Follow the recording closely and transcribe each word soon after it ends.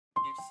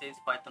says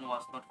Python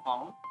was not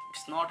found.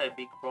 It's not a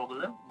big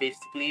problem.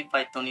 Basically,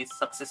 Python is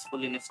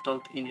successfully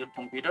installed in your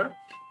computer,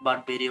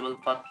 but variable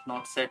path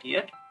not set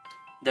yet.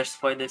 That's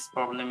why this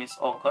problem is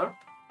occurred.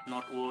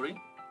 Not worry,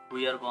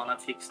 we are gonna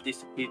fix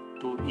this with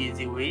two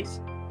easy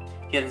ways.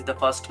 Here is the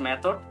first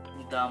method.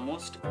 The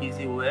most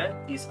easy way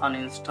is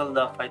uninstall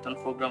the Python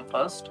program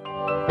first.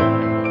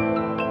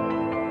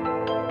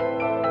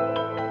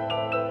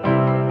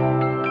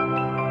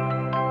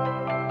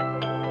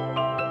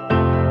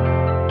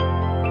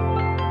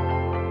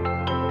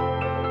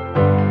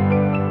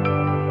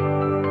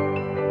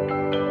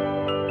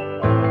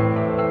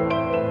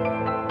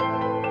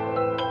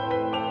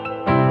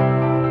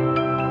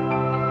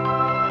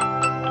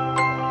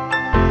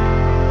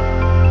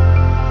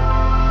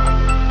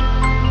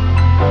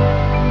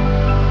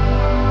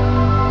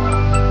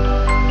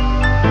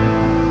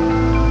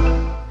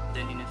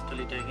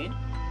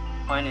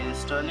 When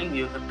installing,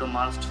 you have to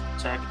must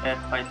check add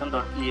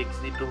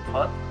python.exe to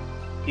path.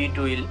 It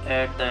will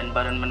add the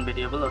environment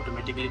variable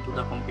automatically to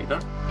the computer.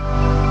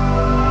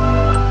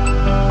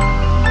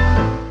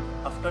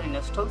 After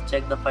install,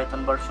 check the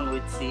Python version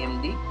with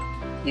cmd.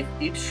 If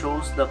it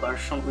shows the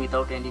version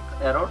without any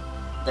error,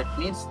 that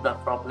means the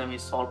problem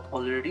is solved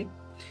already.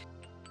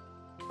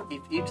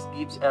 If it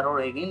gives error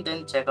again,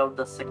 then check out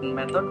the second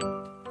method.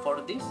 For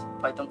this,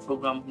 Python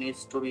program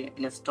needs to be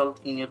installed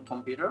in your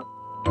computer.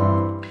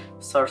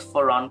 Search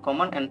for run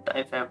command and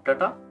type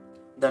fdata,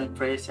 then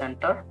press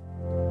enter.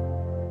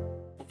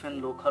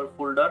 Open local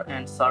folder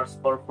and search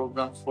for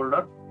programs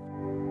folder.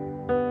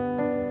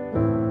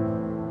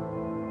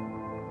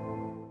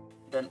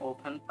 Then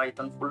open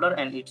Python folder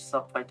and its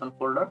sub Python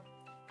folder.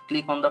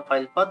 Click on the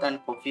file path and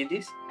copy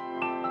this.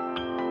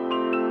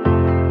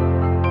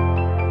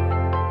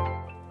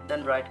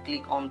 Then right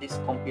click on this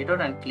computer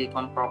and click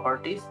on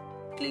properties.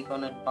 Click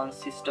on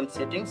advanced system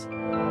settings.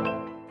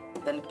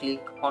 Then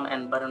click on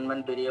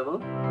environment variable.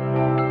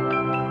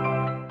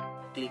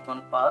 Click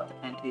on path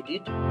and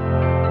edit.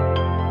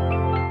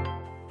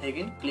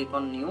 Again click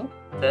on new,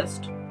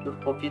 paste your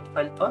copied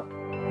file path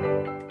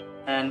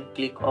and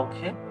click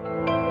OK.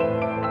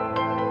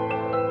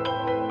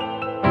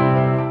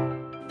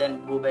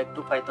 Then go back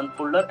to Python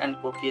folder and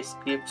copy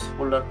scripts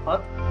folder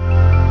path.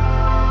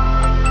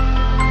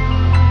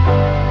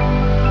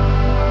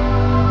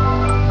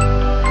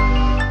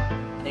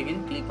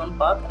 Again click on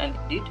path and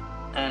edit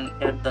and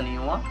add the new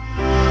one.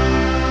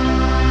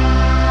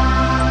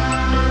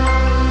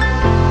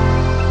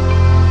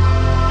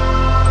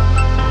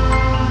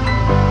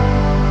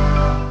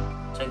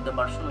 Check the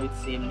version with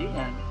cmd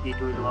and it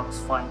will work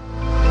fine.